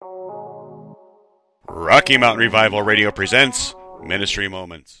Rocky Mountain Revival Radio presents Ministry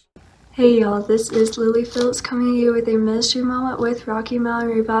Moments. Hey y'all, this is Lily Phillips coming to you with a ministry moment with Rocky Mountain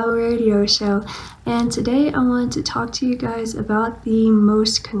Revival Radio Show. And today I wanted to talk to you guys about the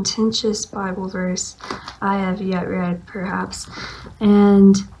most contentious Bible verse I have yet read, perhaps.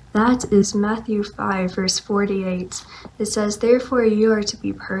 And that is Matthew 5, verse 48. It says, "Therefore you are to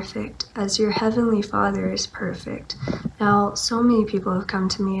be perfect, as your heavenly Father is perfect." Now, so many people have come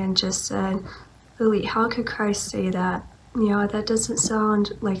to me and just said, "Lily, how could Christ say that? That doesn't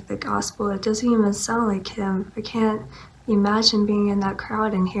sound like the gospel. It doesn't even sound like him. I can't imagine being in that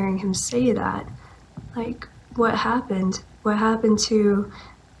crowd and hearing him say that. Like, what happened? What happened to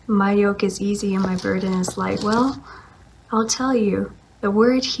my yoke is easy and my burden is light?" Well, I'll tell you, the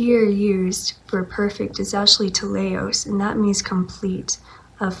word here used for perfect is actually teleos, and that means complete,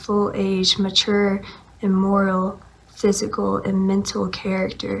 of full age, mature in moral, physical, and mental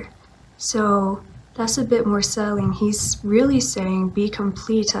character. So that's a bit more settling. He's really saying, be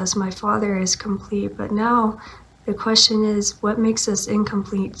complete as my Father is complete. But now the question is, what makes us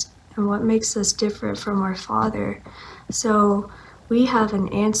incomplete and what makes us different from our Father? So we have an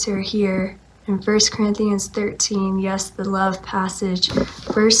answer here in 1 Corinthians 13, yes, the love passage.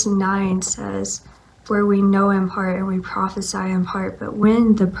 Verse 9 says, "For we know in part and we prophesy in part, but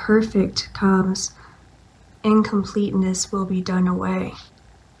when the perfect comes, incompleteness will be done away."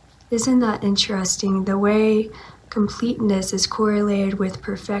 Isn't that interesting? The way completeness is correlated with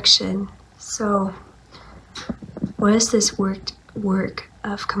perfection. So what is this work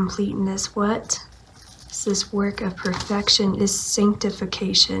of completeness? What is this work of perfection? Is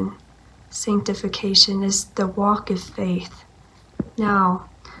sanctification. Sanctification is the walk of faith. Now,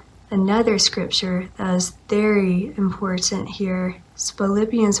 another scripture that is very important here is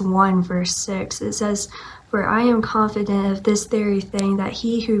Philippians 1, verse 6. It says, "For I am confident of this very thing, that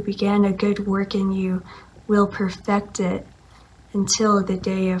he who began a good work in you will perfect it until the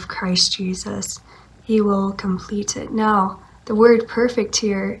day of Christ Jesus." He will complete it. Now, the word perfect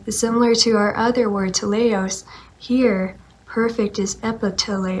here is similar to our other word, teleos. Here, perfect is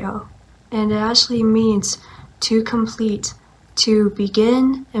epiteleo, and it actually means to complete, to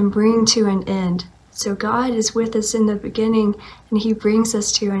begin and bring to an end. So God is with us in the beginning, and he brings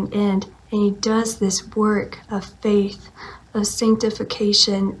us to an end. And he does this work of faith, of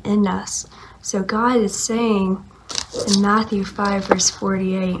sanctification in us. So God is saying in Matthew 5, verse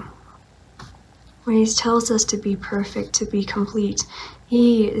 48, when he tells us to be perfect, to be complete,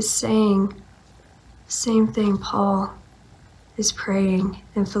 he is saying the same thing Paul is praying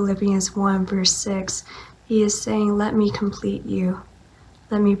in Philippians 1, verse 6. He is saying, let me complete you.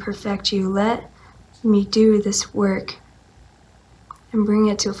 Let me perfect you. Let me do this work and bring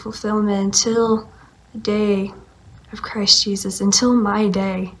it to fulfillment until the day of Christ Jesus, until my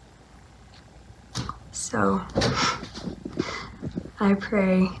day. So I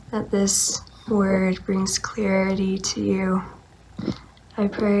pray that this word brings clarity to you. I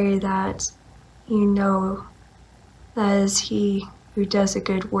pray that you know that is he who does a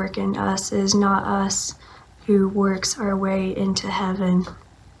good work in us. It is not us who works our way into heaven.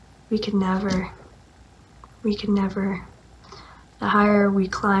 We can never. The higher we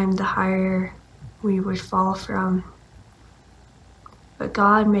climb, the higher we would fall from. But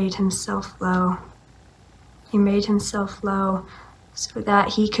God made himself low. He made himself low so that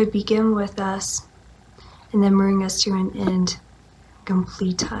he could begin with us and then bring us to an end,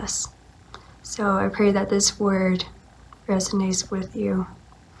 complete us. So I pray that this word resonates with you.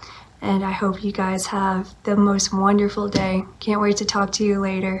 And I hope you guys have the most wonderful day. Can't wait to talk to you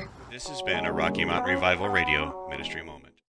later. This has been a Rocky Mountain Revival Radio Ministry Moment.